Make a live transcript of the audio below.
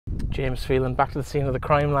James Phelan, back to the scene of the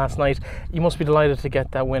crime last night. You must be delighted to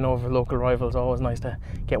get that win over local rivals. Always nice to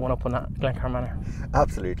get one up on that Glencar Manor.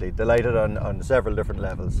 Absolutely delighted on several different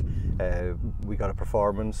levels. We got a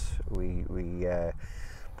performance. We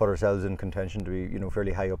put ourselves in contention to be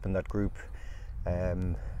fairly high up in that group,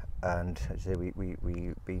 and as I say,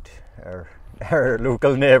 we beat our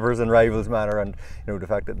local neighbours and rivals Manor, and the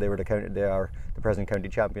fact that they are the present county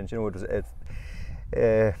champions. They were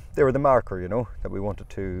the marker, that we wanted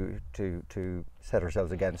to set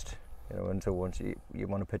ourselves against, and so once you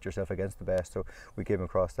want to pit yourself against the best, so we came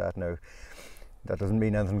across that. Now, that doesn't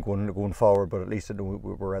mean anything going forward, but at least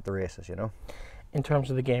we're at the races, In terms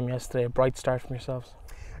of the game yesterday, a bright start from yourselves?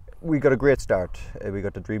 We got a great start. We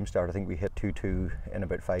got the dream start. I think we hit 2-2 in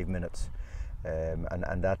about 5 minutes.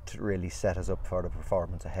 And that really set us up for the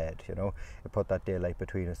performance ahead. It put that daylight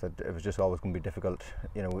between us that it was just always going to be difficult.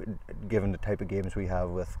 Given the type of games we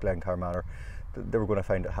have with Glencar Manor, they were going to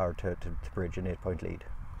find it hard to bridge an 8-point lead.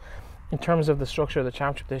 In terms of the structure of the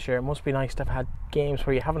championship this year, it must be nice to have had games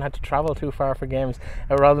where you haven't had to travel too far for games,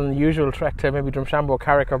 rather than the usual trek to maybe Drumshanbo,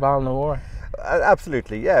 Carrick or Ballinamore.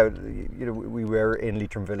 Absolutely, yeah. We were in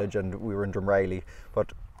Leitrim Village and we were in Drumreilly,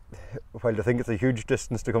 but while I think it's a huge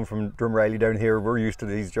distance to come from Drumreilly down here, we're used to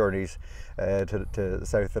these journeys to the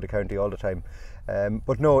south of the county all the time.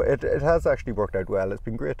 But no, it has actually worked out well. It's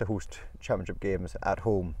been great to host championship games at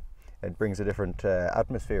home. It brings a different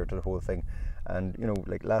atmosphere to the whole thing. And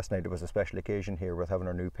like last night, it was a special occasion here with having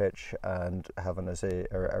our new pitch and having, as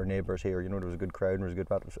our neighbours here. There was a good crowd and there was a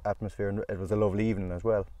good atmosphere, and it was a lovely evening as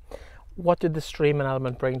well. What did the streaming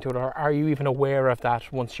element bring to it, or are you even aware of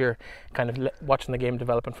that once you're kind of watching the game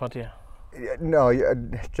develop in front of you? No,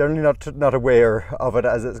 generally not aware of it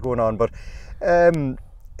as it's going on, but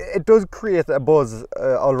it does create a buzz,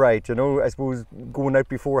 all right. I suppose going out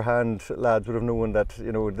beforehand, lads would have known that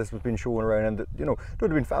this was being shown around, and that there would have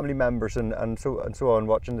been family members and so on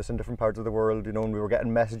watching this in different parts of the world. And we were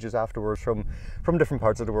getting messages afterwards from different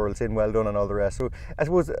parts of the world saying well done and all the rest. So I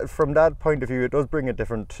suppose from that point of view, it does bring a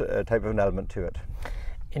different type of an element to it.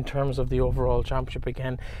 In terms of the overall championship,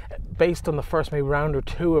 again, based on the first maybe round or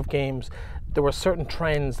two of games, there were certain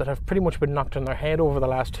trends that have pretty much been knocked on their head over the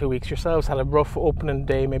last 2 weeks. Yourselves had a rough opening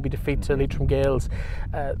day, maybe defeat to Leitrim Gaels.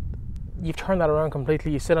 You've turned that around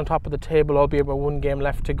completely. You sit on top of the table, albeit with one game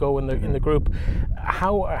left to go in the group.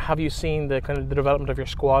 How have you seen the kind of the development of your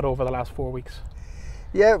squad over the last 4 weweeks?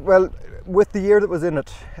 Yeah, well, with the year that was in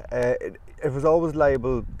it, it was always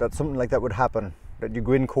liable that something like that would happen, that you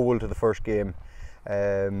go in cold to the first game.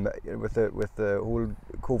 With the whole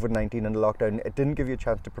COVID-19 and the lockdown, it didn't give you a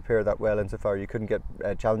chance to prepare that well insofar you couldn't get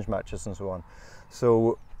challenge matches and so on.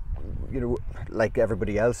 So, like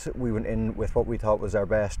everybody else, we went in with what we thought was our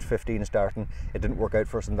best 15 starting. It didn't work out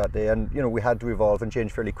for us on that day, and we had to evolve and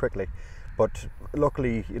change fairly quickly. But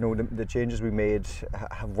luckily, the changes we made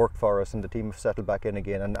have worked for us, and the team have settled back in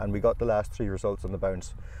again, and we got the last 3 results on the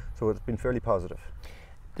bounce. So it's been fairly positive.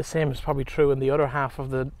 The same is probably true in the other half of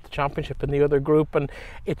the championship, in the other group, and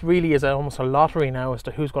it really is almost a lottery now as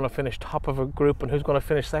to who's going to finish top of a group and who's going to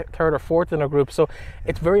finish third or fourth in a group. So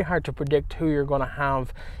it's very hard to predict who you're going to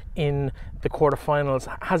have in the quarterfinals.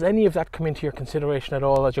 Has any of that come into your consideration at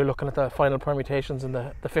all as you're looking at the final permutations in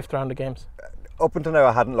the fifth round of games? Up until now,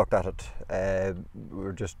 I hadn't looked at it. We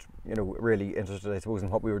were just really interested, I suppose, in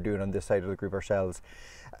what we were doing on this side of the group ourselves.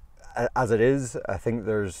 As it is, I think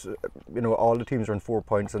there's, all the teams are on 4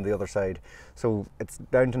 points on the other side. So it's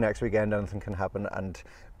down to next weekend, anything can happen. And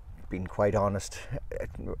being quite honest,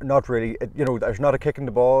 not really, there's not a kick in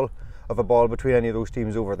the ball of a ball between any of those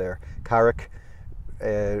teams over there. Carrick,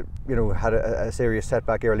 had a serious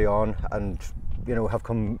setback early on and, have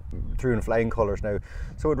come through in flying colours now.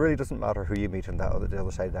 So it really doesn't matter who you meet on the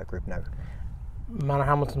other side of that group now. Manor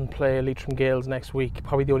Hamilton play Leitrim Gaels next week,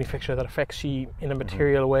 probably the only fixture that affects you in a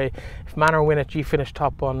material way. If Manor win it, you finish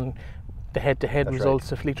top on the head-to-head That's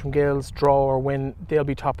results. Right. If Leitrim Gaels draw or win, they'll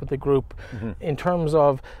be top of the group. In terms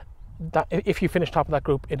of that, if you finish top of that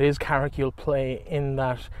group, it is Carrick you'll play in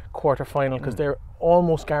that quarter final, because they're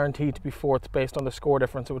almost guaranteed to be fourth based on the score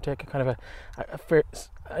difference. It would take a kind of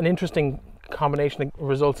an interesting combination of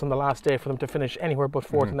results on the last day for them to finish anywhere but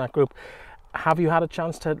fourth in that group. Have you had a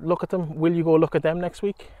chance to look at them? Will you go look at them next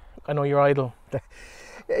week? I know you're idle.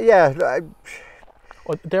 Yeah.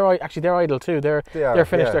 They're idle too. They're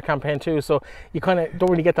finished their campaign too, so you kind of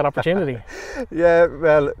don't really get that opportunity. Yeah,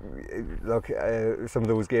 well, look, some of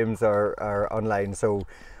those games are online, so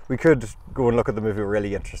we could go and look at them if we were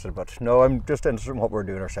really interested. But no, I'm just interested in what we're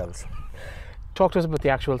doing ourselves. Talk to us about the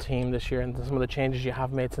actual team this year and some of the changes you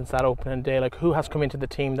have made since that opening day. Like, who has come into the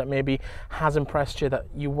team that maybe has impressed you, that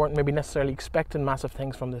you weren't maybe necessarily expecting massive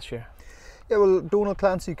things from this year? Yeah, well, Donald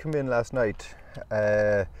Clancy came in last night.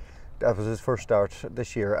 That was his first start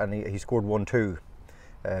this year, and he scored 1-2.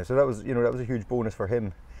 So that was, that was a huge bonus for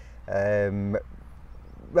him.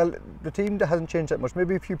 Well, the team hasn't changed that much.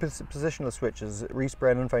 Maybe a few positional switches. Rhys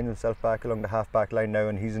Brennan finds himself back along the half-back line now,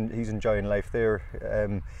 and he's enjoying life there.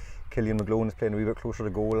 Killian McGlone is playing a wee bit closer to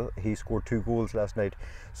goal. He scored 2 goals last night.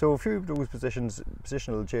 So a few of those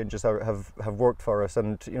positional changes have worked for us,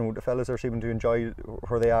 and the fellas are seeming to enjoy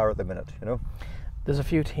where they are at the minute. There's a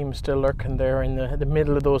few teams still lurking there in the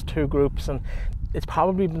middle of those 2 groups, and it's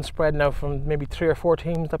probably been spread now from maybe 3 or 4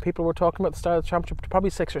 teams that people were talking about at the start of the championship to probably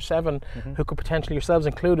 6 or 7 who could potentially, yourselves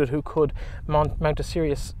included, who could mount a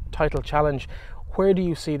serious title challenge. Where do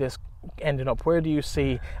you see this ending up? Where do you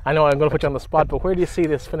see, I know I'm going to put you on the spot, but where do you see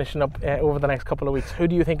this finishing up over the next couple of weeks? Who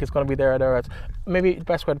do you think is going to be there or thereabouts? Maybe the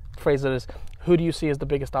best way to phrase it is, who do you see as the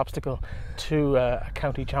biggest obstacle to a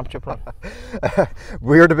county championship run?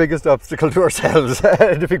 We're the biggest obstacle to ourselves,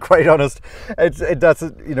 to be quite honest.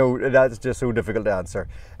 That's just so difficult to answer.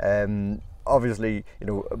 Obviously,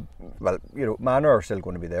 Manor are still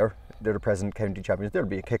going to be there. They're the present county champions. There'll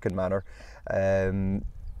be a kick in Manor.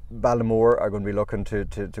 Ballamore are going to be looking to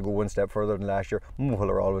go one step further than last year. Mull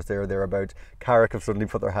are always thereabouts. Carrick have suddenly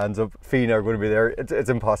put their hands up. Fianna are going to be there. It's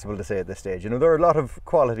impossible to say at this stage. There are a lot of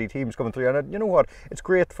quality teams coming through, and you know what? It's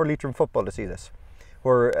great for Leitrim football to see this.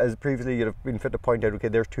 Whereas previously you'd have been fit to point out, okay,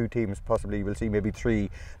 there's 2 teams, possibly we'll see maybe 3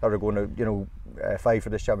 that are going to, fight for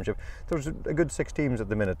this championship. There's a good 6 teams at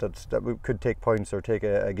the minute that could take points or take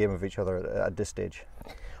a game of each other at this stage.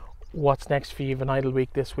 What's next for you? An idle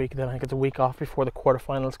week this week, then I think it's a week off before the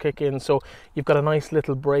quarterfinals kick in, so you've got a nice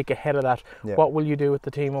little break ahead of that. Yeah. What will you do with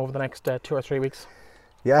the team over the next 2 or 3 weeks?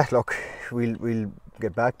 Yeah, look, we'll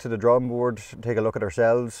get back to the drawing board, take a look at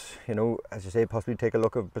ourselves, as you say, possibly take a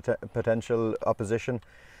look at potential opposition,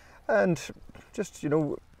 and just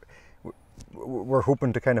we're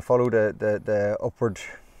hoping to kind of follow the upward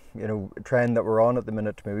trend that we're on at the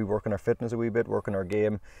minute. Maybe work on our fitness a wee bit, work on our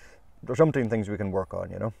game. There's something things we can work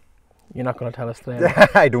on. You're not going to tell us today.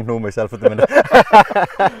 I don't know myself at the minute.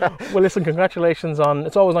 Well, listen, congratulations on.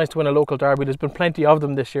 It's always nice to win a local derby. There's been plenty of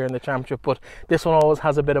them this year in the championship, but this one always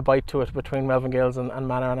has a bit of bite to it between Melvin Gaels and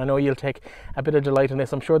Manor, and I know you'll take a bit of delight in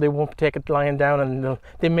this. I'm sure they won't take it lying down, and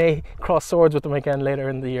they may cross swords with them again later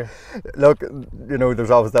in the year. Look,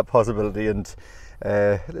 there's always that possibility, and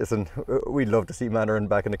listen, we'd love to see Manor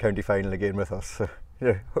back in the county final again with us. So,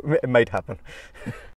 it might happen.